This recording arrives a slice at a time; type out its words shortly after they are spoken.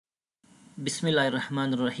بسم الله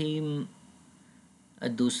الرحمن الرحیم.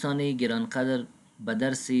 دوستان گرانقدر، به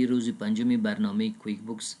درس روز پنجم برنامه کویک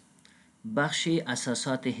بوکس بخش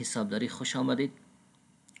اساسات حسابداری خوش آمدید.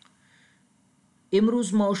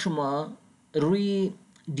 امروز ما و شما روی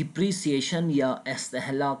دیپریسیشن یا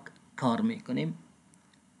استهلاک کار میکنیم.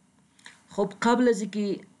 خب قبل از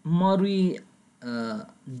اینکه ما روی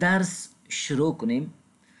درس شروع کنیم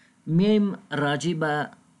میم راجع به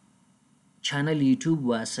چنل یوتیوب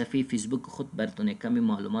و صفحه فیسبوک خود براتون کمی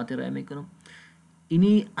معلومات ارائه میکنم.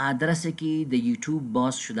 اینی آدرسی که در یوتیوب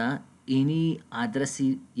باز شده، اینی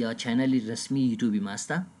آدرسی یا چنل رسمی یوتیوبی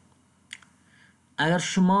ماسته. اگر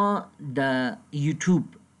شما در یوتیوب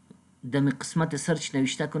در قسمت سرچ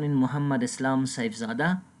نوشته کنین محمد اسلام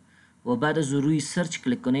سیفزاده و بعد از روی سرچ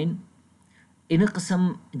کلیک کنین، این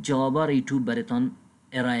قسم جوابار یوتیوب براتون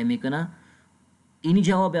ارائه میکنه. اینی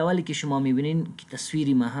جواب اولی که شما میبینین که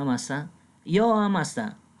تصویری ما هم هسته یا هم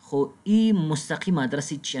هسته، خب این مستقیم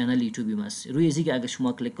آدرس چنل یوتیوبی ماست. روی ازی که اگر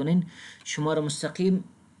شما کلیک کنین شما را مستقیم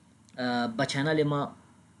به چنل ما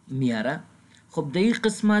میاره. خب در این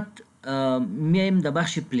قسمت میایم در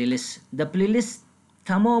بخش پلیلیست. در پلیلیست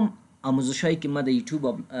تمام آموزش هایی که ما در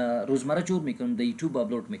یوتیوب روزمره جور میکنم در یوتیوب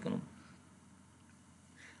آپلود میکنم.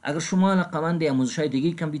 اگر شما علاقه‌مند آموزش های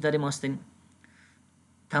دیگه کامپیوتر ما هستین،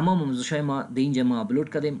 تمام آموزش های ما در اینجا ما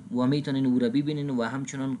آپلود کردیم و میتونین او را ببینین و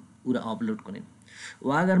همچنان او را آپلود کنین. و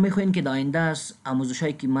اگر میخواین که در آینده از آموزش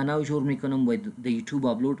هایی که من نو جور میکنم و در یوتیوب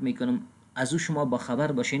آپلود میکنم از او شما با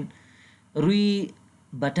خبر باشین، روی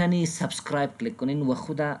بتن سابسکرایب کلیک کنین و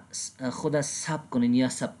خود ساب کنین یا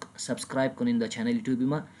سابسکرایب کنین در چنل یوتیوب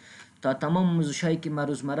ما تا تمام آموزش هایی که من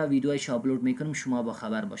روزمره ویدیوهایش آپلود میکنم شما با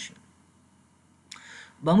خبر باشین.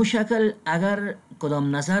 با مو شکل اگر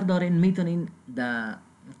کدام نظر دارین میتونین در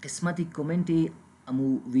قسمت کامنت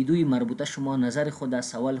امو ویدیوی مربوطه شما نظر خود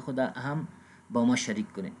سوال خود هم با ما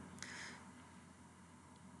شریک کنین.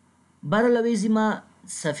 برای لویزی ما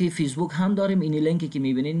صفحه فیسبوک هم داریم. این لینکی که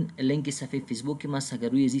میبینین لینک صفحه فیسبوک ما است. اگر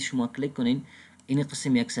روی ازی شما کلیک کنین این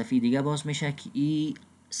قسم یک صفحه دیگه باز میشه که این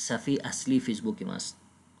صفحه اصلی فیسبوک ما است.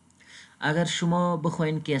 اگر شما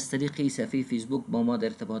بخواین که از طریق صفحه فیسبوک با ما در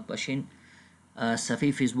ارتباط باشین،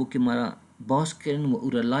 صفحه فیسبوک ما را باز کنین و او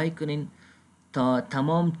را لایک کنین تا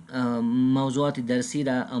تمام موضوعات درسی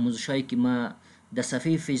را آموزشایی که ما در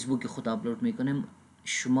صفحه فیسبوک خود آپلود میکنیم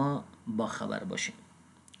شما با خبر باشین.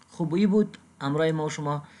 خب این بود امرای ما و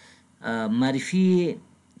شما معرفی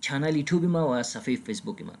چنل یوتیوب ما و صفحه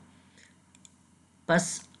فیسبوک ما.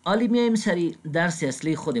 پس حالی میایم سری درس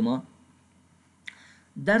اصلی خود ما.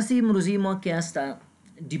 درس امروزی ما که است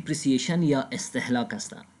دیپریسیشن یا استهلاک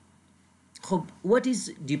است. خب what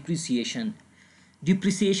is depreciation؟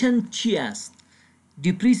 depreciation چی است؟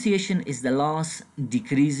 Depreciation is the loss,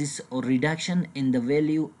 decreases or reduction in the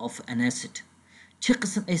value of an asset. چه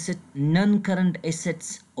قسم asset؟ Non-current assets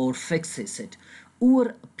or fixed asset over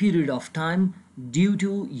a period of time due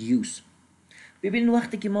to use. ببین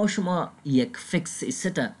وقتی که ما شما یک fixed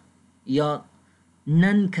asset یا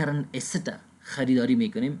non-current asset خریداری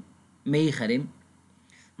میکنیم، میخریم،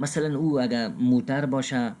 مثلا او اگر موتر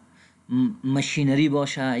باشه، ماشینری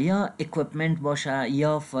باشه یا اکویپمنت باشه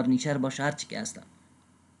یا فرنیچر باشه، هر چی که هست،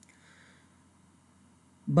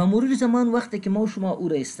 با مرور زمان وقتی که ما شما او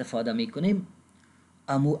را استفاده میکنیم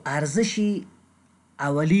امو ارزش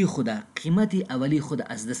اولی خود، قیمت اولی خود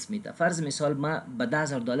از دست میده. فرض مثال ما به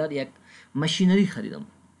 $10,000 یک ماشینری خریدم،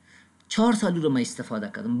 4 سال رو ما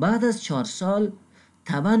استفاده کردم. بعد از 4 سال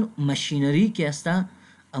طبعا ماشینری که هست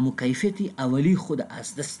امو کیفیت اولی خود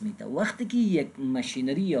از دست میده. وقتی که یک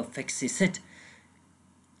ماشینری یا فیکس ست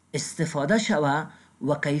استفاده شوه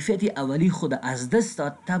و کیفیت اولی خود از دست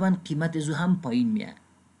داد، طبعا قیمت زو هم پایین میاد.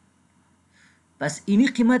 پس اینی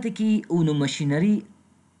قیمتی که اون ماشینری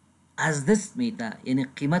از دست میده، یعنی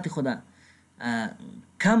قیمت خود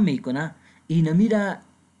کم میکنه، این میره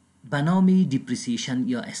به نام دیپریسیشن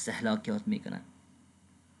یا استهلاک یاد میکنه.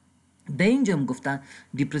 در اینجا گفته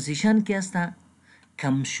دیپریسیشن که است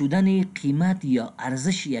کم شدن قیمت یا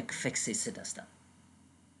ارزش یک فیکس ست است.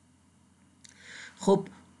 خب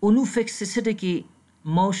اونو فیکس ست که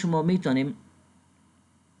ما شما میتونیم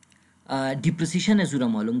دیپریسیشن از او را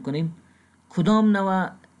معلوم کنیم، کدام نوع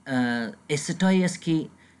استایی است که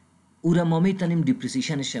او را ما میتونیم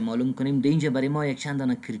دیپریسیشنش معلوم کنیم. در اینجا برای ما یک چند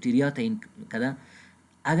دانه کریتریا تعیین کرده.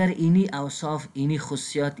 اگر اینی اوصاف، اینی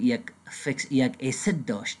خصوصیات یک اسید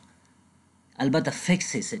داشت، البته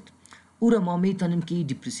فیکس اسید، او را ما میتونیم که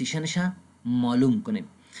دیپریسیشنش معلوم کنیم.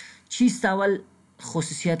 چیست اول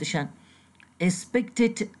خصوصیاتش؟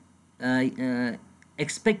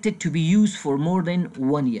 expected to be used for more than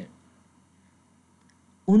 1 year.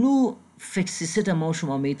 اونو فیکس asset ما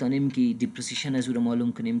شما میتونیم که دیپریسیشن از او را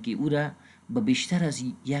معلوم کنیم که او را به بیشتر از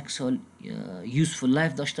 1 سال یوزفول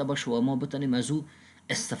لایف داشته باشه و ما بتونیم از او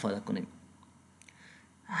استفاده کنیم.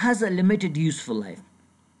 has a limited useful life.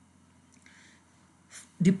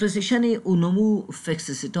 دیپریسیشن او نمو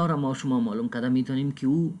فیکس asset را ما شما معلوم کرده میتونیم که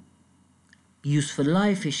او یوزفول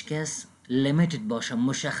لایفش کس لیمیتد باشه،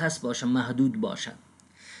 مشخص باشه، محدود باشه.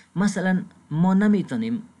 مثلا ما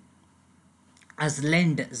نمیتونیم از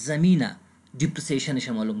لند زمینه دیپریسیشنش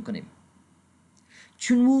معلوم کنیم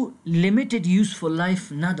چون او limited useful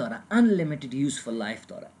life نداره، unlimited useful life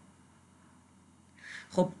داره.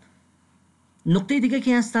 خب نقطه دیگه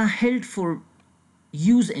که هسته held for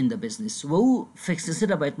use in the business و او فیکس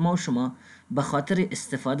asset باید ما شما به خاطر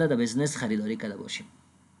استفاده در بزنس خریداری کرده باشیم.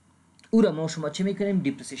 او را ما شما چه میکنیم؟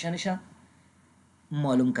 دیپریسیشنش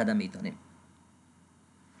معلوم کرده میتونیم.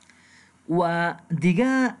 و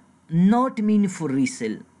دیگه not mean for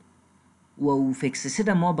resale و او فیکس asset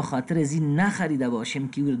ما به خاطر از این نخریده باشیم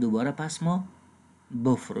که او را دوباره پس ما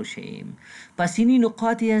بفروشیم. پس اینی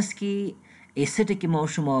نقاطی است که asset که ما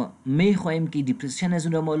شما میخواهیم که دیپریسیشن از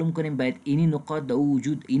اون را معلوم کنیم باید اینی نقاط در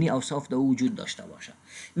وجود، اینی اوصاف در وجود داشته باشه.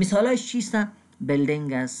 مثالش چیست؟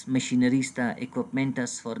 بلدینگ است، مشینری است، اکوپمنت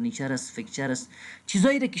است، فرنیچر است، فیکچر است.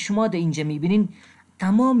 چیزایی را که شما در اینجا میبینین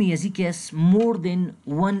تمامی از اینکه از more than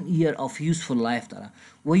 1 year of useful life داره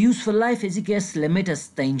و useful life از اینکه از لیمیت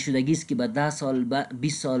است تعیین شدگی است که به 10 سال،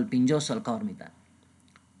 20 سال، 50 سال کار میده.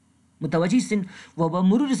 متوجه هستین؟ و با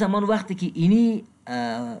مرور زمان وقتی که اینی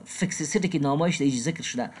فیکس asset که نامش در ذکر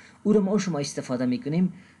شده او را ما شما استفاده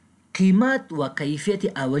میکنیم، قیمت و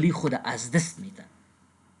کیفیت اولی خود از دست میده.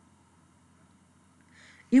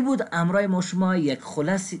 این بود امرای ما شما یک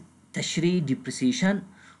خلاص تشریح دیپریسیشن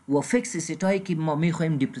و فیکس asset هایی که ما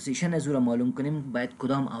میخوایم دیپریسیشن از او را معلوم کنیم باید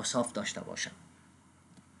کدام اوصاف داشته باشن.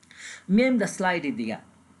 میایم در سلاید دیگه.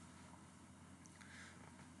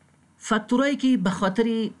 فاکتورایی که به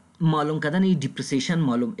خاطر معلوم کردن دیپریسیشن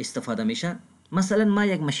معلوم استفاده میشه. مثلا ما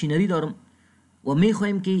یک ماشینری دارم و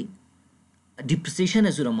میخوایم که دیپریسیشن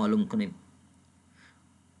از او را معلوم کنیم.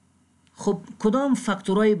 خب کدام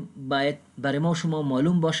فاکتورای باید برای ما شما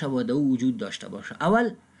معلوم باشه و در او وجود داشته باشه؟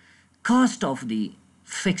 اول cost of the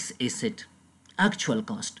fixed asset، actual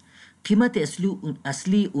cost، قیمت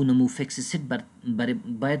اصلی اونمو فیکس asset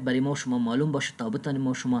باید برای ما شما معلوم باشه تا بتونیم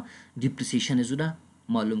ما شما دیپریسیشن از او را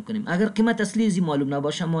معلوم کنیم. اگر قیمت اصلی ازی معلوم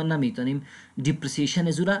نباشه ما نمیتونیم دیپریسیشن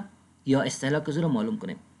از او را یا استهلاک از او را معلوم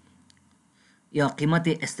کنیم یا قیمت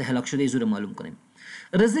استهلاک شده از او را معلوم کنیم.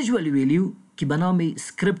 residual value که به نام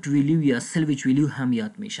script value یا salvage value هم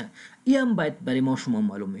یاد میشه، این هم باید برای ما شما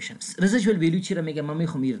معلوم میشه. residual value چی را میگه؟ من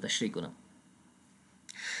میخوام این را تشریح کنم.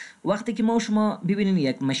 وقتی که ما شما ببینیم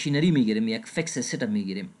یک ماشینری میگیریم، یک فیکس asset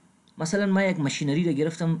میگیریم، مثلا ما یک ماشینری را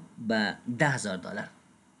گرفتم به $10,000.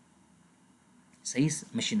 صحیح،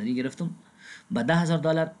 ماشینری گرفتم به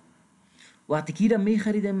 $10,000. وقتی که را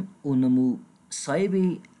میخریدم اونمو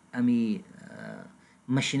صاحب امی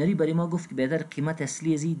ماشینری برای ما گفت که بهتر قیمت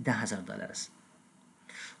اصلی ازی $10,000 است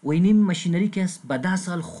و این ماشینری که است به 10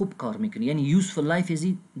 سال خوب کار میکنه، یعنی یوزفول لایف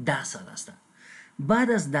ازی 10 سال است.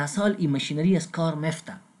 بعد از 10 سال این ماشینری از کار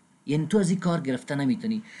مفته، یعنی تو از این کار گرفته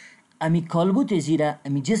نمیتونی. امی کالبوت ازی را،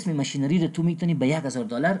 امی جسم ماشینری را تو میتونی به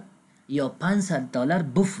 $1,000 یا $500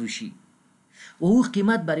 بفروشی و او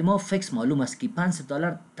قیمت برای ما فکس معلوم است که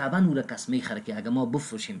 $500 طبعا او را کس میخره که اگر ما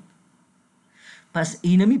بفروشیم. پس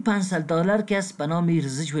اینمی $500 که است به نام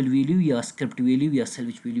residual value یا script value یا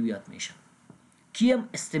salvage value یاد میشه. کیم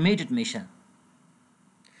estimated میشه؟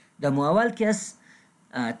 در اول که است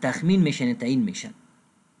تخمین میشه، تعیین میشه.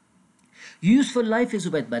 useful life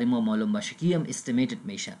از باید برای ما معلوم باشه، کیم estimated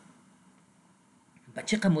میشه. با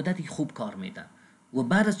چقدر مدتی خوب کار میده و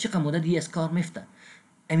بعد از چقدر مدتی از کار میفته.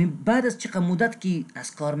 بعد از چقدر مدت که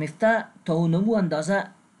از کار میفته تا اونمو اندازه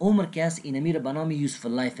عمر که است اینمی رو به نام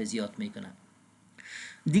useful life زیاد میکنه.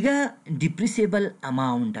 دیگه depreciable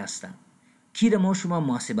amount هست که را ما شما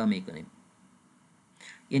محاسبه میکنیم،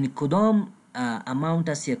 یعنی کدام اماونت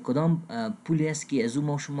است یا کدام پولی است که از او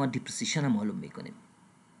ما شما دیپریسیشن معلوم میکنیم.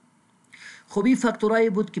 خب این فاکتورایی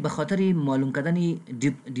بود که به خاطر معلوم کردن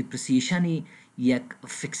دیپریسیشن یک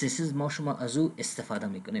فیکس asset ما شما از او استفاده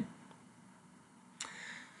میکنیم.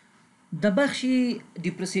 در بخش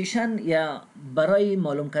دیپریسیشن یا برای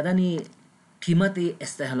معلوم کردن قیمت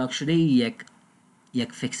استهلاک شده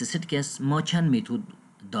یک فیکس asset که است ما چند متد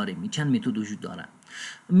داریم، چند متد وجود داره.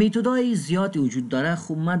 متدای زیادی وجود داره.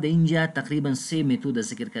 خب ما در اینجا تقریبا 3 متد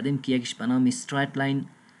ذکر کردیم که یکیش به نام straight line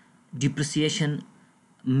depreciation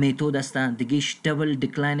متد است، دیگهش double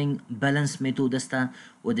declining balance متد است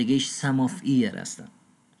و دیگهش sum of year است.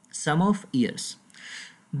 sum of years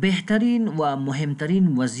بهترین و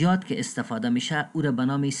مهمترین وضعیات که استفاده میشه او را به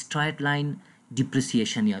نام استریت لاین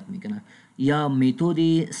دیپریسیشن یاد میکنه یا متد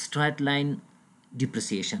استریت لاین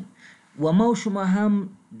دیپریسیشن و ما و شما هم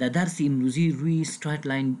در درس امروزی روی استریت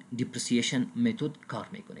لاین دیپریسیشن متد کار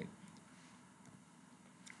میکنیم.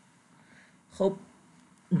 خب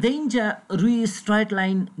در اینجا روی straight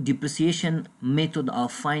line depreciation method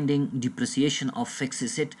of finding depreciation of fixed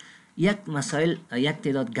asset یک مسائل یک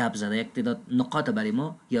تعداد گپ زده، یک تعداد نقاط برای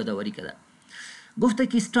ما یادآوری کرده. گفته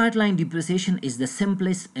که straight line depreciation is the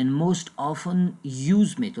simplest and most often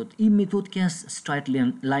used method. این متد که است straight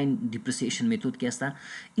line depreciation متد که است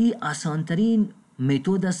این آسان ترین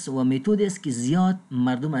متد است و متد است که زیاد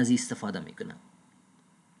مردم از این استفاده میکنن.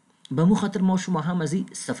 به مو خاطر ما شما هم از این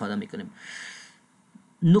استفاده میکنیم.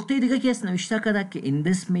 نقطه دیگه که است نوشته کرده که in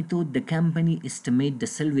this method the company estimate the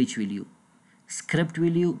salvage value, script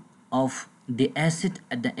value of the asset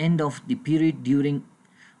at the end of the period during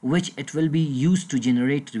which it will be used to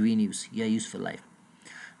generate revenues یا useful life.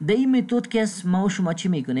 در این متد که است ما و شما چی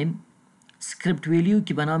میکنیم؟ script value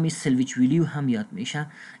که به نام salvage value هم یاد میشه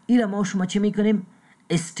این را ما و شما چی میکنیم؟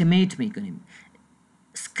 estimate میکنیم.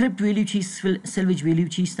 script value چیست؟ salvage value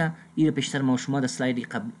چیست؟ این را پیشتر ما و شما در سلاید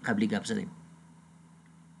قبلی گپ زدیم.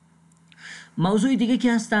 موضوع دیگه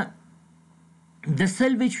که هسته the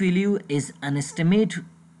salvage value is an estimate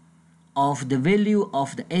of the value of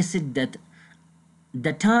the asset that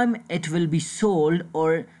the time it will be sold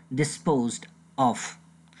or disposed of.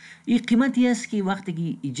 این قیمتی است که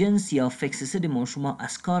وقتی که جنس یا فکس ما شما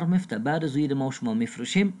از کار میفته بعد از اون ما شما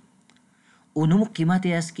میفروشیم اونم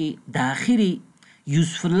قیمتی است که در آخری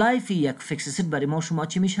یوزفول لایف یک فکس برای ما شما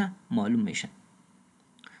چی میشه معلوم میشه.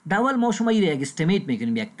 در اول ما شما یک استیمیت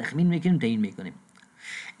میکنیم، یک تخمین میکنیم، تعیین میکنیم.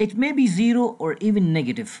 It may be zero or even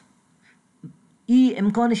negative. این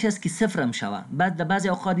امکانش هست که صفر هم شوه، بعد در بعضی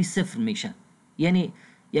اوقات صفر میشه. یعنی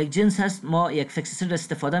یک جنس هست ما یک فکس را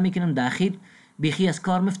استفاده میکنیم در اخیر بیخی از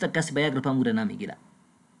کار میفته کسی به 1 روپیه مورد نمیگیره.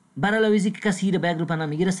 برعلاوه از اینکه کسی به 1 روپیه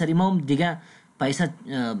نمیگیره سری ما هم دیگه پیسه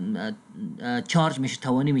چارج میشه،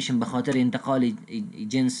 توانی میشیم به خاطر انتقال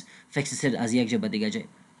جنس فکس از یک جا به دیگه جای.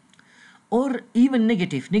 or even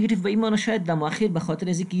negative به این معنی شاید در مؤخر به خاطر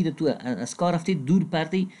از اینکه تو از کار رفتید دور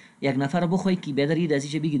پرتی یک نفر بخوای که بدرید از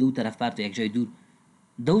اینجا بگی دو طرف پرت یک جای دور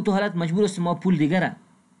دو تو حالت مجبور است ما پول دیگه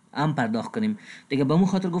هم پرداخت کنیم دیگه. به مو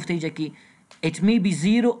خاطر گفته اینجا که it may be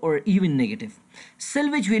zero or even negative.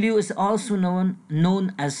 Salvage value is also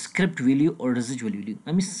known as script value or residual value.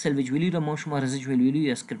 همین salvage value را ما شما residual value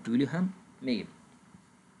یا script value هم میگیم.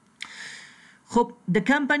 خب the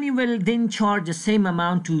company will then charge the same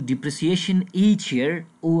amount to depreciation each year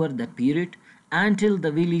over the period until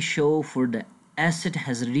the value show for the asset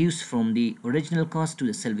has reduced from the original cost to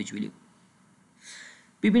the salvage value.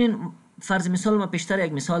 ببینین فرض مثال ما پیشتر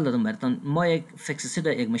یک مثال دادم براتون. ما یک فکس asset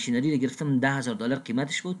یک ماشینری رو گرفتم $10,000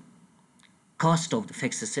 قیمتش بود cost of the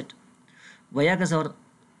fixed asset و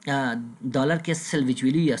 $1,000 که salvage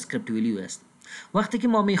value یا script value است. وقتی که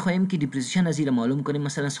ما میخواهیم که دیپریسیشن از این معلوم کنیم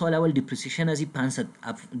مثلا سال اول دیپریسیشن از این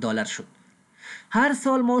 $500 شد، هر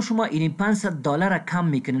سال ما شما این $500 کم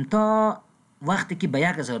میکنیم تا وقتی که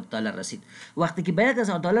به $1,000 رسید. وقتی که به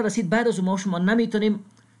 $1,000 رسید بعد از ما شما نمیتونیم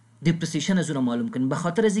دیپریسیشن از اون معلوم کنیم به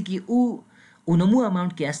خاطر از اینکه اونمو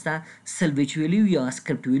اماونت که است سلویج ویلیو یا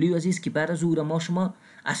اسکریپت ویلیو عزیز که بعد از اون ما شما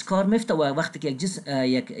از کار میفته و وقتی که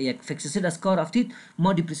یک فکس از کار رفتید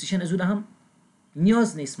ما دیپریسیشن از اون هم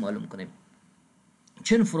نیاز نیست معلوم کنیم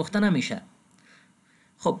چون فروخته نمیشه.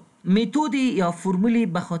 خب متد یا فرمولی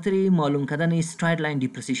به خاطر معلوم کردن استریت لاین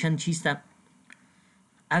دیپریسیشن چیست؟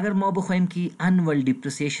 اگر ما بخوایم که annual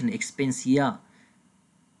depreciation expense یا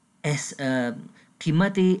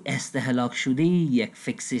قیمت استهلاک شده یک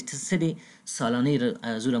فکس asset سالانه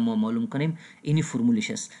از اون ما معلوم کنیم اینی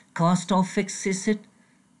فرمولش است. cost of fixed asset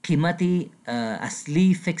قیمت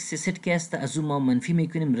اصلی فکس asset که است از اون ما منفی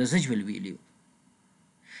میکنیم residual value.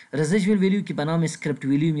 residual value که به نام script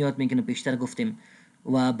value یاد میکنه پیشتر گفتیم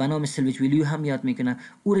و به نام salvage value هم یاد میکنه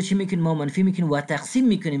او رو چی میکنیم ما منفی میکنیم و تقسیم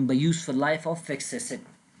میکنیم به useful life of fixed asset.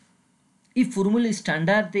 این فرمول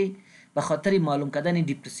استاندارد دی به خاطر معلوم کردن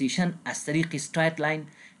دیپریسیشن از طریق استریت لاین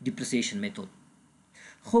دیپریسیشن متد.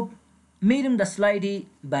 خب میریم در سلاید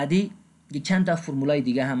بعدی چند تا فرمولای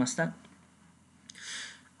دیگه هم هستن.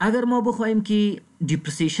 اگر ما بخوایم که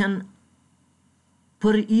دیپریسیشن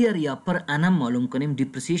پر ایر یا پر انم معلوم کنیم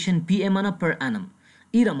دیپریسیشن پی ام پر انم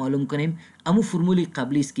ای را معلوم کنیم امو فرمولی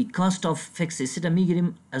قبلی است که کاست آف فیکس اسید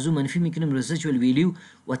میگیریم از اون منفی میکنیم رزیجوال ویلیو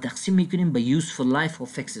و تقسیم میکنیم به یوزفول لایف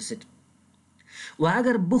آف فیکس اسید. و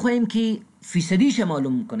اگر بخوایم که فیصدیش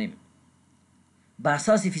معلوم کنیم با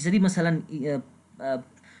اساس فیصدی مثلا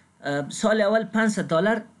سال اول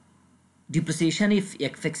 $500 دیپریسیشن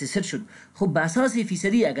یک فیکس اسید شد. خب به اساس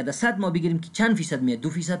فیصدی اگر در 100 ما بگیریم که چند فیصد میاد،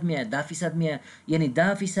 2% میاد، 10% میاد، یعنی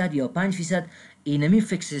 10% یا 5%، اینمی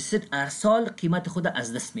فیکس اسید هر سال قیمت خود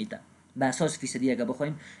از دست میده. به اساس فیصدی اگر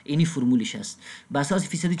بخوایم اینی فرمولش است. به اساس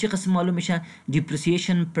فیصدی چه قسم معلوم میشه؟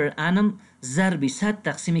 دیپریسیشن پر انم ضرب 100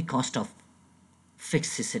 تقسیم کاست آف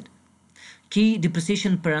فیکس اسید که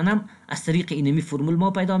دیپریسیشن پر انم از طریق اینمی فرمول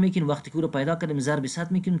ما پیدا میکنیم. وقتی که رو پیدا کردیم ضرب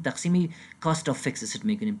 100 میکنیم تقسیم کاست آف فیکس اسید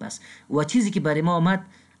میکنیم. پس و چیزی که برای ما آمد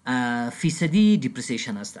فیصدی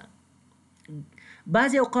دیپریسیشن است.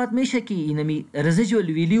 بعضی اوقات میشه که اینمی رزیجوال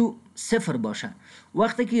ویلیو صفر باشه.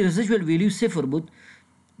 وقتی که رزیجوال ویلیو صفر بود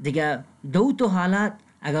دیگه دو تا حالت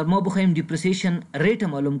اگر ما بخوایم دیپریسیشن ریت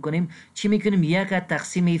معلوم کنیم چی میکنیم؟ یک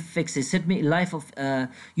تقسیم فیکس اسید می لایف اف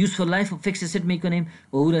یوزفول لایف اف فیکس اسید میکنیم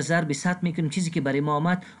و او را ضرب 100 میکنیم. چیزی که برای ما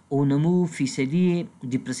آمد اونمو فیصدی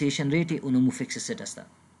دیپریسیشن ریت اونمو فیکس اسید است.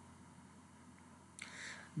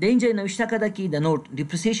 در اینجا نوشته کرده که در نوت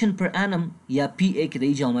دیپریسیشن پر انم یا پی ای که در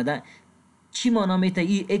اینجا آمده چی معنا میته؟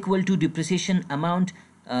 ای equal to depreciation amount.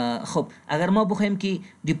 خب اگر ما بخوایم که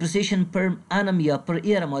depreciation per annum یا per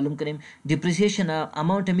year معلوم کنیم، depreciation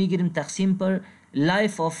amount میگیریم تقسیم پر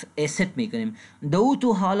life of asset میکنیم. دو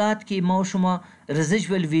تو حالات که ما شما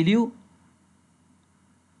residual value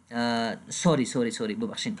سوری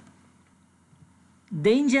ببخشید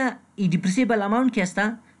در اینجا ای depreciable amount که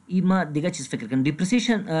هسته ای ما دیگه چیز فکر کنیم.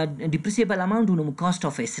 depreciable amount اونم cost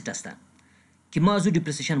of asset هسته که ما از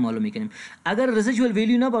دیپریسیشن معلوم میکنیم. اگر رزیجوال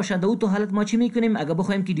ویلیو نباشه در تو حالت ما چی میکنیم؟ اگر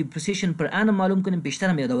بخوایم که دیپریسیشن پر انم معلوم کنیم پیشتر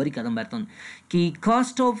هم یادآوری کردم براتون که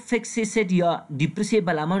کاست اف فیکس اسید یا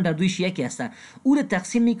دیپریسیبل اماونت در دویش یکی هست. او رو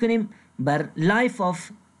تقسیم میکنیم بر لایف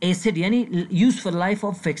اف اسید یعنی یوزفول لایف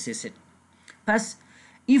اف فیکس اسید. پس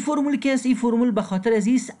این فرمول که است، این فرمول به خاطر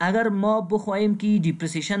عزیز اگر ما بخوایم که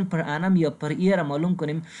دیپریسیشن پر انم یا پر ایر معلوم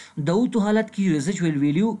کنیم در تو حالت که رزیجوال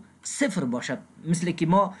ویلیو صفر باشد، مثل که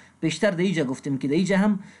ما بیشتر در اینجا گفتیم که در اینجا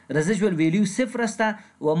هم رزیجوال ویلیو صفر است و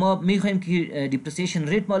ما میخوایم که دیپریسیشن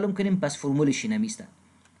ریت معلوم کنیم، پس فرمولش اینمی است.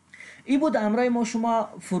 این بود امرای ما شما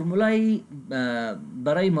فرمولای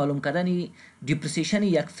برای معلوم کردن دیپریسیشن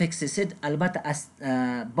یک فیکس اسید، البته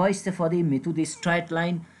با استفاده متد استریت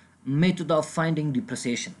لاین method of finding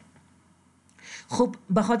depreciation. خب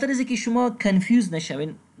به خاطر از اینکه شما کنفیوز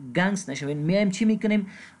نشوین، گنگس نشوین، میایم چی میکنیم؟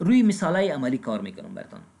 روی مثالای عملی کار میکنم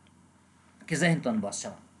براتون که ذهنتان باز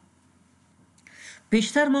شود.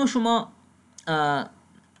 پیشتر ما شما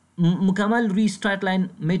مکمل روی استریت لاین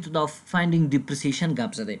method of finding depreciation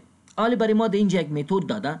گپ زده. حالا برای ما در اینجا یک متد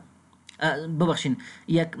داده، ببخشین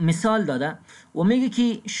یک مثال داده و میگه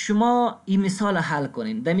که شما این مثال حل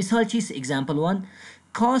کنین. در مثال چیست؟ example 1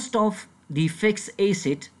 cost of the fixed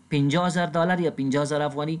asset $50,000 یا 50,000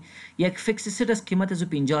 افغانی. یک فیکس اسید از قیمت از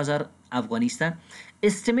 50,000 افغانی است.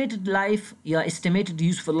 estimated life یا estimated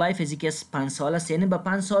useful life از که 5 سال است، یعنی با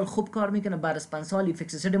 5 سال خوب کار میکنه، بعد از 5 سال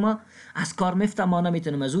فیکس اسید ما از کار میفته، ما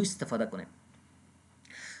نمیتونیم از او استفاده کنیم.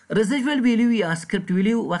 رزیجوال ویلیو یا اسکریپت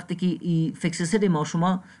ویلیو وقتی که فیکس اسید ما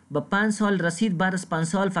شما به 5 سال رسید، بعد از 5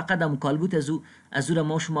 سال فقط هم کالبوت از او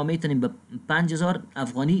ما شما میتونیم به 5,000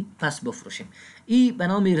 افغانی پس بفروشیم. این به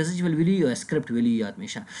نام رزیجوال ویلیو یا اسکریپت ویلیو یاد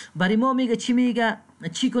میشه. برای ما میگه چی میگه؟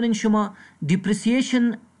 چی کنین شما؟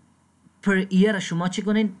 دیپریسیشن پر ایر شما چی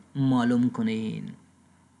کنین؟ معلوم کنین.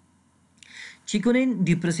 چی کنین؟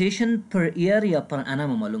 دیپریسیشن پر ایر یا پر انم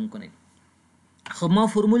معلوم کنین. خب ما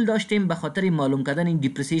فرمول داشتیم به خاطر معلوم کردن این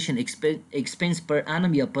دیپریسیشن اکسپنس پر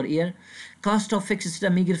انم یا پر ایر، کاست اف فیکس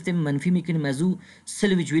اسید میگرفتیم منفی میکنیم از او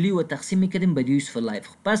سلویج ویلیو و تقسیم میکنیم به یوزفول لایف.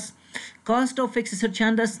 پس کاست اف فیکس اسید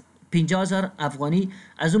چند است؟ 50,000 افغانی.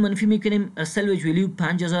 از او منفی میکنیم سلویج ویلیو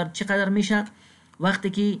 5,000. چقدر میشه؟ وقتی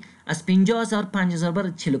که از 50,000 5,000 بر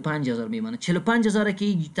 45,000 میمانه. 45,000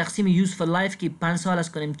 که تقسیم یوزفول لایف که 5 سال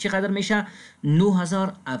است کنیم چقدر میشه؟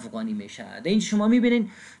 9,000 افغانی میشه. در این شما میبینین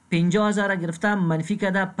 50,000 گرفتم منفی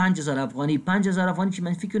کرده 5,000 افغانی. 5,000 افغانی که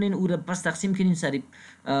منفی کنین او را پس تقسیم کنین سر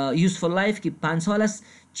یوزفول لایف که 5 سال است،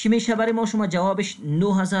 چی میشه برای ما شما؟ جوابش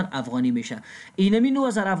 9,000 افغانی میشه. اینمی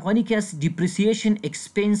 9,000 افغانی که از دیپریسیشن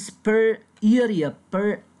اکسپنس پر ایر یا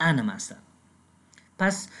پر انم است.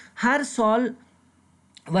 پس هر سال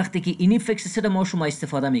وقتی که اینی فیکس اسید ما شما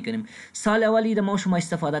استفاده میکنیم، سال اولی ما شما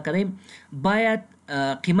استفاده کردیم، باید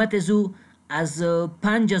قیمت زو از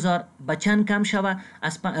 5,000 به چند کم شوه؟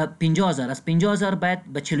 از 50,000. از 50,000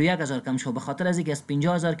 باید به 41,000 کم شوه. به خاطر از اینکه از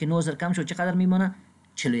 50,000 که 9,000 کم شو چقدر میمونه؟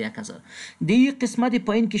 41,000. دیگه قسمت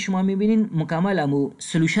پایین که شما میبینین مکمل همو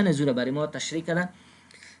سلوشن زوره برای ما تشریح کرده.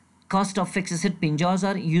 کاست اف فیکس اسید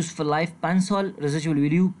 50,000، یوزفول لایف 5 سال، رزیجوال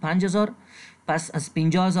ویلیو 5,000. پس از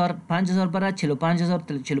 50,000 5,000 برای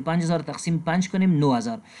 45,000 تقسیم 5 کنیم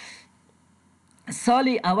 9,000.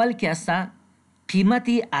 سال اول که هسته قیمت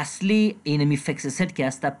اصلی اینمی فیکس asset که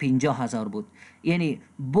هسته 50,000 بود. یعنی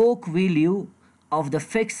book value of the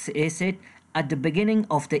fixed asset at the beginning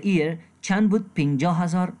of the year چند بود؟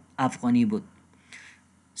 50,000 افغانی بود.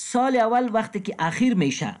 سال اول وقتی که اخیر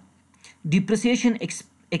میشه depreciation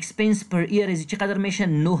expense per year از چقدر میشه؟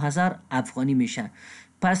 9,000 افغانی میشه.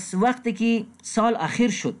 پس وقتی که سال اخیر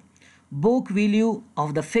شد book value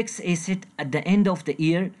of the fixed asset at the end of the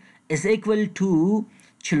year is equal to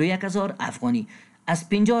 41,000 افغانی. از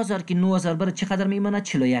 50,000 که 9,000 بره چقدر میمونه؟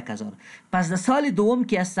 41,000. پس در سال دوم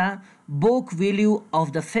که هسته book value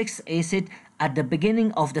of the fixed asset at the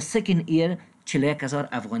beginning of the second year 41,000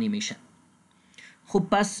 افغانی میشه. خب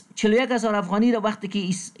پس 41,000 افغانی را وقتی که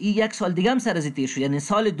یک سال دیگه هم سر از تیر شد، یعنی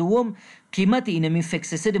سال دوم قیمت اینمی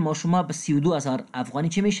فیکس asset ما شما به 32,000 افغانی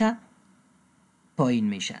چه میشه؟ پایین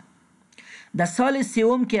میشه. در سال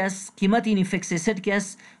سوم که از قیمت این فیکس asset که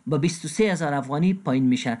است به 23,000 افغانی پایین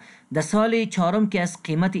میشه. در سال چهارم که از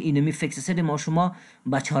قیمت اینمی فیکس asset ما شما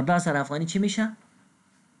به 14,000 افغانی چی میشه؟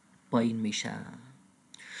 پایین میشه.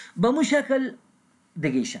 به مو شکل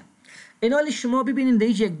دیگه شه. این حال شما ببینید در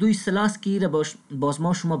یک دو اصطلاح است که باز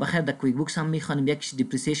ما شما بخیر در کویک بوکس هم میخوانیم. یکیش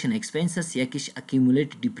depreciation expense است، یکیش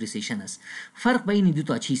accumulated depreciation است. فرق بین این دو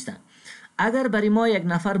تا چیست؟ اگر برای ما یک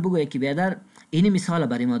نفر بگوید که بیادر این مثال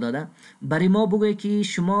برای ما داده، برای ما بگوید که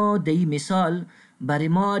شما در این مثال برای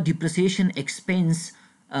ما depreciation expense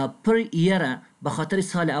پر year به خاطر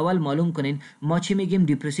سال اول معلوم کنین، ما چی میگیم؟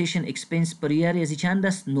 depreciation expense پر year از چند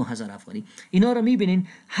است؟ 9,000 افغانی. اینا رو میبینین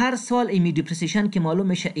هر سال ایمی depreciation که معلوم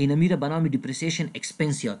میشه اینمی رو به نام depreciation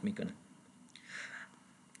expense یاد میکنه.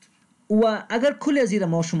 و اگر کل از این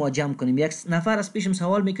ما شما جمع کنیم، یک نفر از پیشم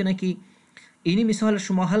سوال میکنه که اینی مثال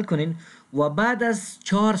شما حل کنین و بعد از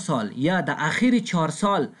 4 سال یا در آخر 4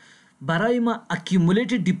 سال برای ما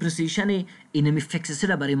accumulated depreciation اینمی فیکس asset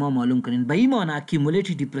برای ما معلوم کنین. به این معنی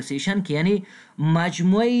accumulated depreciation که یعنی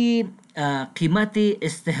مجموعه قیمت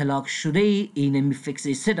استهلاک شده اینمی فیکس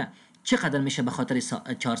asset چقدر میشه به خاطر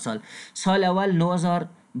 4 سال. سال اول 9,000،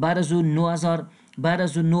 بعد از اون 9,000، بعد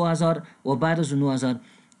از اون 9,000 و بعد از اون 9,000.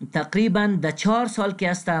 تقریبا در 4 سال که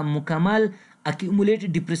است مکمل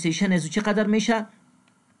accumulated depreciation از چقدر میشه؟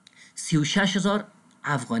 36,000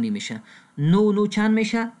 افغانی میشه. 9 چند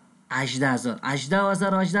میشه؟ 18,000.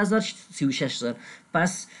 18,000 36,000.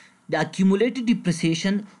 پس the accumulated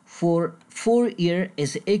depreciation for 4 year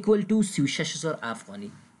is equal to 36,000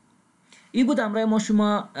 افغانی. این بود امروز ما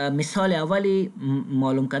شما مثال اولی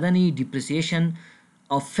معلوم کردن depreciation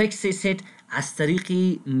of fixed asset از طریق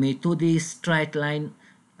متد straight line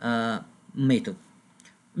متد.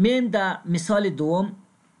 میم در مثال دوم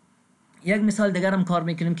یک مثال دیگر هم کار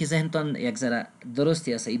میکنیم که ذهنتان یک ذره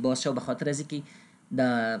درستی است. این باشه به خاطر از اینکه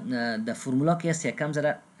در فرمولا که است یکم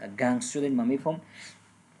ذره گنگ شده ما میفهم.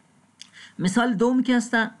 مثال دوم که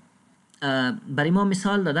است برای ما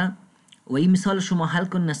مثال داده و این مثال شما حل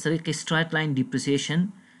کنید از طریق straight line depreciation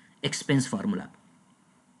expense فرمولا.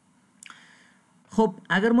 خب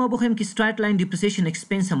اگر ما بخوایم که straight line depreciation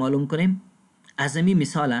expense معلوم کنیم، از این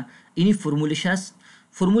مثال اینی فرمولش است.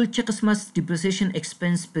 فرمول چه قسم است؟ depreciation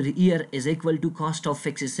expense per year is equal to cost of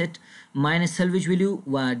fixed asset minus salvage value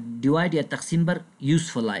و divide یا تقسیم بر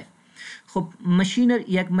useful life. خب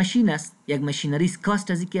یک ماشین است، یک ماشینری است،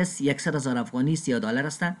 کاست از اینکه است 100,000 افغانی است یا دلار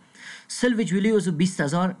است. salvage value از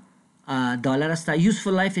 20,000 دلار است.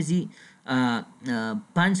 useful life از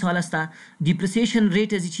 5 سال است. depreciation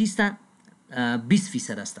rate از چیست؟ 20%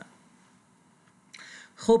 است.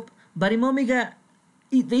 خب برای ما میگه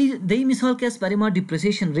در این مثال که است برای ما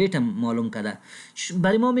depreciation rate هم معلوم کرده.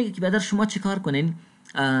 برای ما میگه که بدر شما چه کار کنین؟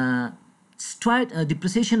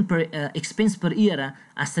 depreciation per expense per year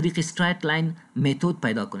از طریق straight line متد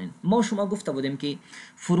پیدا کنین. ما شما گفته بودیم که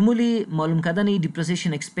فرمولی معلوم کردن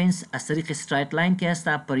depreciation expense از طریق straight line که است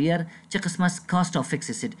per year چه قسم است؟ cost of fixed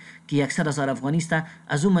asset که 100,000 افغانی است.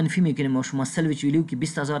 از اون منفی میکنیم ما شما salvage value که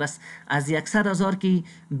 20,000 است. از 100,000 که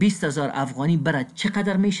 20,000 افغانی بره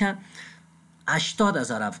چقدر میشه؟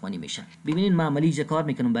 80,000 افغانی میشه. ببینید من عملی کار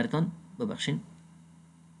میکنم براتون، ببخشید.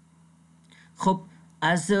 خب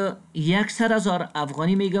از 100,000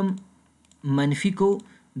 افغانی میگم منفی کو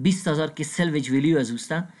 20,000 که salvage value از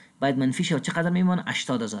اوسته باید منفی شه، چقدر میمونه؟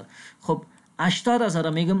 80,000. خب 80,000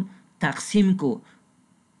 میگم تقسیم کو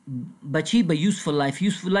بچی به useful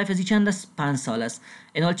life از چند است؟ 5 سال است.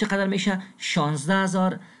 این حال چقدر میشه؟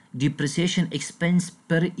 16,000 depreciation expense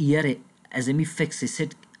per year از می fixed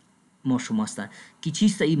asset ما شما است که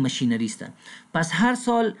چیست؟ این ماشینری است. پس هر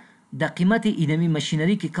سال در قیمت اینمی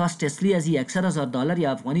ماشینری که کاست اصلی از 100,000 دلار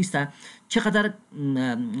یا افغانی است چقدر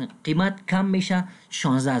قیمت کم میشه؟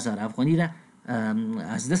 16,000 افغانی را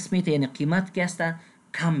از دست میته. یعنی قیمت که است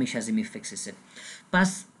کم میشه از این فیکس اسید.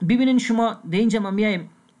 پس ببینین شما در اینجا ما میایم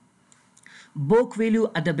book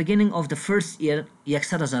value at the beginning of the first year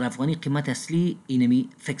 100,000 افغانی قیمت اصلی اینمی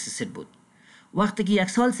فیکس اسید بود. وقتی که یک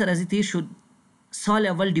سال سر از تیر شد، سال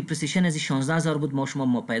اول دیپریسیشن از 16,000 بود،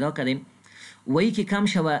 ما پیدا کردیم و ای که کم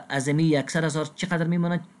شوه از امی 100,000 چقدر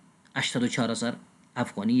میمونه؟ 84,000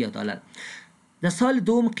 افغانی یا دلار. در سال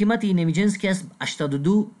دوم قیمت اینمی جنس که از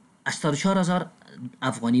 84,000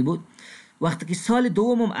 افغانی بود. وقتی که سال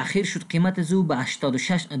دوم هم اخیر شد قیمت زو به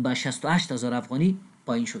 68,000 افغانی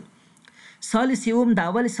پایین شد. سال سوم، در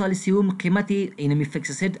اول سال سوم قیمت اینمی فیکس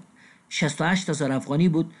اسید 68,000 افغانی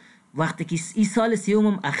بود. وقتی که این سال سوم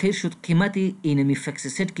هم اخیر شد قیمت اینمی فیکس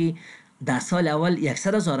اسید که در سال اول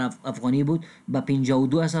 100,000 افغانی بود به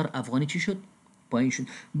 52,000 افغانی چی شد؟ پایین شد.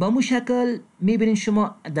 با مو شکل میبینین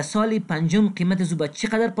شما در سال پنجم قیمت زو به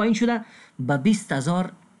چقدر پایین شده؟ به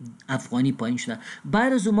 20,000 افغانی پایین شده.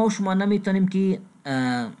 بعد از ما شما نمیتونیم که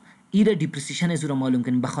ایره دیپریسیشن از رو معلوم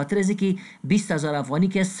کنیم، به خاطر از اینکه 20,000 افغانی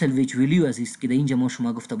که سلویج ویلیو است که در اینجا ما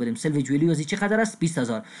شما گفته بودیم سلویج ویلیو از چقدر است؟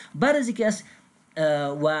 20,000. بعد از اینکه از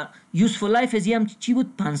و یوزفول لایف از هم چی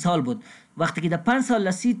بود؟ 5 سال بود. وقتی که در 5 سال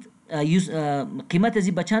رسید قیمت از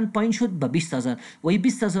به چند پایین شد؟ به 20,000. و این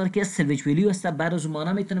 20,000 که از سلویج ویلیو است، بعد از ما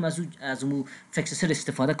نمیتونیم از اون فیکس اسید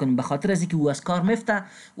استفاده کنیم، به خاطر از اینکه او از کار میفته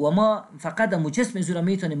و ما فقط امو جسم زورا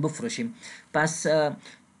میتونیم بفروشیم. پس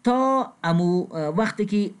تا امو وقتی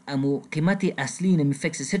که امو قیمت اصلی نمی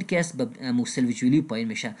فیکس اسید که است به امو سلویج ویلیو پایین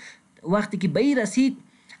میشه. وقتی که به این رسید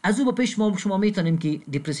از او به پیش شما میتونیم که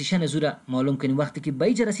دیپریسیشن از او را معلوم کنیم. وقتی که به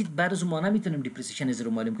اینجا رسید بعد از ما نمیتونیم دیپریسیشن از او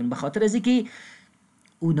را معلوم کنیم، به خاطر از اینکه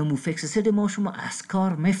اون نمو فیکس اسید ما شما از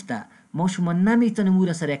کار میفته، ما شما نمیتونیم او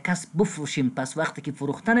را سر یک کس بفروشیم. پس وقتی که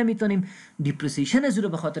فروخته نمیتونیم دیپریسیشن از او را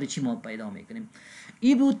به خاطر چی ما پیدا میکنیم.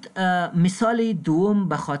 این بود مثال دوم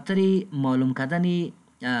به خاطر معلوم کردن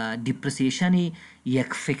دیپریسیشن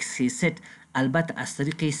یک فیکس اسید، البته از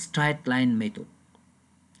طریق استریت لاین میتود.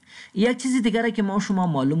 یک چیزی دیگره که ما شما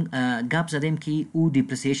معلوم گپ زدیم که او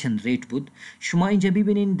دیپریسیشن ریت بود. شما اینجا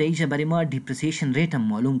ببینین دیگه برای ما دیپریسیشن ریت هم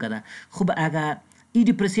معلوم کرده. خب اگر این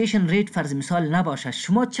دیپریسیشن ریت فرض مثال نباشه،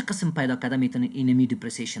 شما چه قسم پیدا کرده میتونید اینمی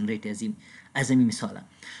دیپریسیشن ریت از این مثاله؟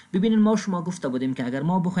 ببینین ما شما گفته بودیم که اگر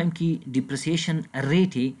ما بخوایم که دیپریسیشن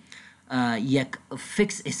ریت یک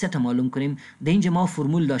فیکس اسید معلوم کنیم، در اینجا ما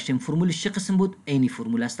فرمول داشتیم. فرمولش چه قسم بود؟ اینی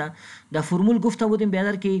فرمول است. در فرمول گفته بودیم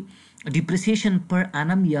بیادر که دیپریسیشن پر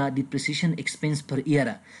انم یا دیپریسیشن اکسپنس پر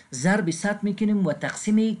ایره ضرب 100 میکنیم و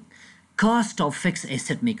تقسیم کاست آف فیکس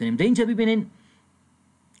اسید میکنیم. در اینجا ببینین،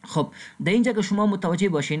 خب در اینجا که شما متوجه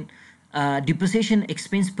باشین دیپریسیشن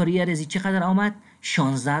اکسپنس پر ایر از چقدر آمد؟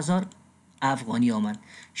 16,000 افغانی آمد.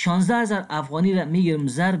 16,000 افغانی را میگیرم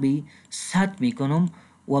ضرب 100 میکنم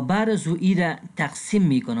و بعد از او ای را تقسیم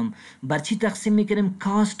میکنم. بر چی تقسیم میکنم؟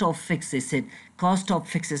 کاست آف فیکس اسید. کاست آف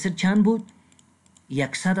فیکس اسید چند بود؟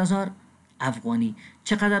 100,000 افغانی.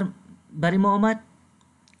 چقدر برای ما آمد؟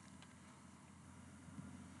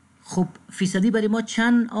 خب فیصدی برای ما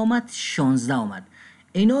چند آمد؟ 16 آمد.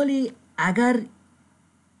 اینالی اگر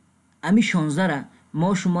امی 16 را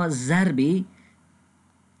ما شما ضرب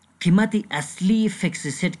قیمت اصلی فیکس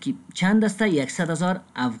اسید که چند است؟ 100,000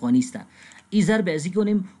 افغانی است. این ضرب ازی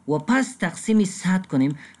کنیم و پس تقسیم 100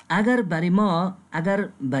 کنیم. اگر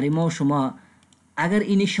برای ما شما اگر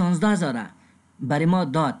این 16,000 برای ما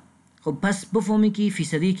داد، خب پس بفهمی که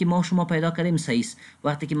فیصدی که ما شما پیدا کردیم صحیح است.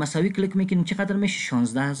 وقتی که مساوی کلیک میکنیم چقدر میشه؟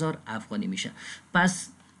 16,000 افغانی میشه. پس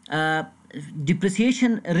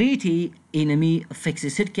دیپریسیشن ریت اینمی فیکس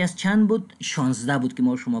اسید که از چند بود؟ 16 بود که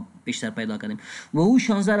ما شما بیشتر پیدا کردیم و او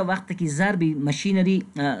 16 رو وقتی که ضرب ماشینری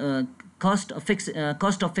کاست آف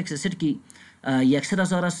فیکس اسید که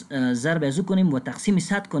 100,000 ضرب ازو کنیم و تقسیم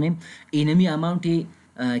 100 کنیم، اینمی اماونتی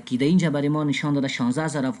که در اینجا برای ما نشان داده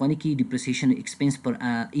 16,000 افغانی که دیپریسیشن اکسپنس پر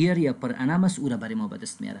ایر یا پر انم است، او را برای ما به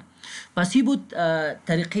دست میاره. پس این بود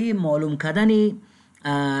طریقه معلوم کردن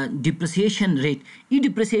دیپریسیشن ریت. این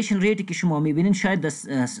دیپریسیشن ریتی که شما میبینین شاید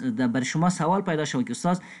برای شما سوال پیدا شود که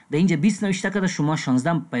استاد در اینجا 20 نوشته کرده شما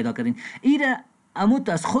 16 پیدا کردین. این را اموت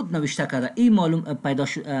از خود نوشته کرده، این معلوم پیدا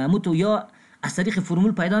اموت یا از طریق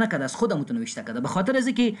فرمول پیدا نکرده، از خود اموت نوشته کرده. به خاطر از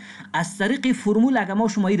اینکه از طریق فرمول اگر ما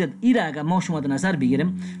شما ایره اگر ما شما در نظر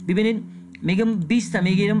بگیریم، ببینین میگم 20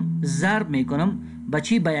 میگیرم ضرب میکنم به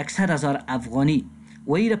چی؟ به 100,000 افغانی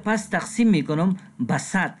و ایره پس تقسیم میکنم به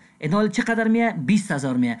 100. اینال چقدر میه؟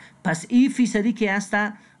 20,000 میه. پس این فیصدی که هست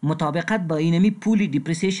مطابقت با اینمی پول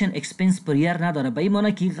دیپریسیشن اکسپنس پر ایر نداره. به این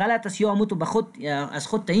معنی که غلط است یا اموتو به خود از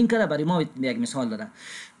خود تعیین کرده، برای ما یک مثال داده.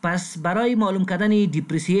 پس برای معلوم کردن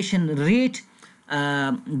دیپریسیشن ریت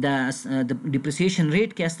دیپریسیشن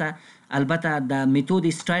ریت که است، البته در متد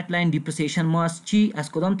استریت لاین دیپریسیشن ما از چی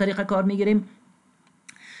از کدام طریقه کار میگیریم؟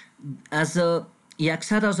 از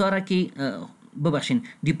 100,000 که ببخشین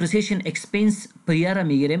دیپریسیشن اکسپنس پر ایره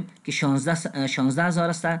میگیریم که 16,000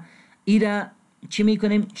 است. ایره چی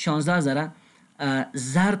میکنیم؟ 16,000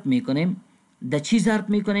 ضرب میکنیم. در چی ضرب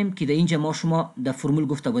میکنیم که در اینجا ما شما در فرمول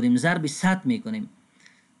گفته بودیم ضرب 100 میکنیم.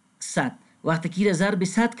 100 وقتی که ایره ضرب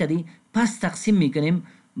 100 کردی پس تقسیم میکنیم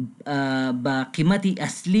با قیمت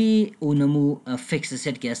اصلی اونمو فیکس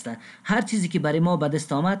سیت که است. هر چیزی که برای ما به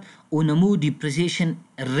دست آمد اونمو دیپریسیشن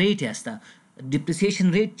ریت است.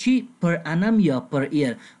 دیپریسیشن ریت چی؟ پر انم یا پر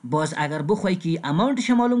ایر. باز اگر بخوای که اماونتش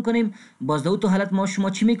معلوم کنیم، باز در تو حالت ما شما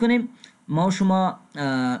چی میکنیم؟ ما شما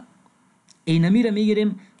اینمی رو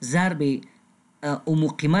میگیریم ضرب اونمو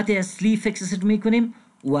قیمت اصلی فیکس سیت میکنیم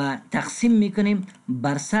و تقسیم میکنیم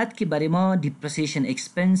بر صد که برای ما دیپریسیشن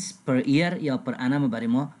اکسپنس پر ایر یا پر انم برای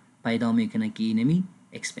ما پیدا میکنه که اینمی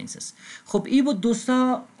اکسپنسز. خب این بود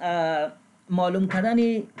دوستا معلوم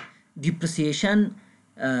کردن دیپریسیشن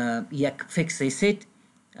یک فیکس ریت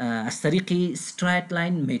از طریق استریت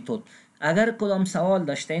لاین میتود. اگر کدام سوال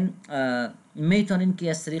داشتین میتونین که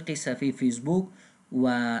از طریق صفحه فیسبوک و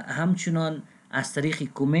همچنان از طریق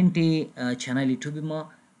کومنت چنل یوتیوب ما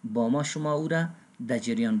با ما شما او را در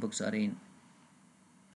جریان بگذارین.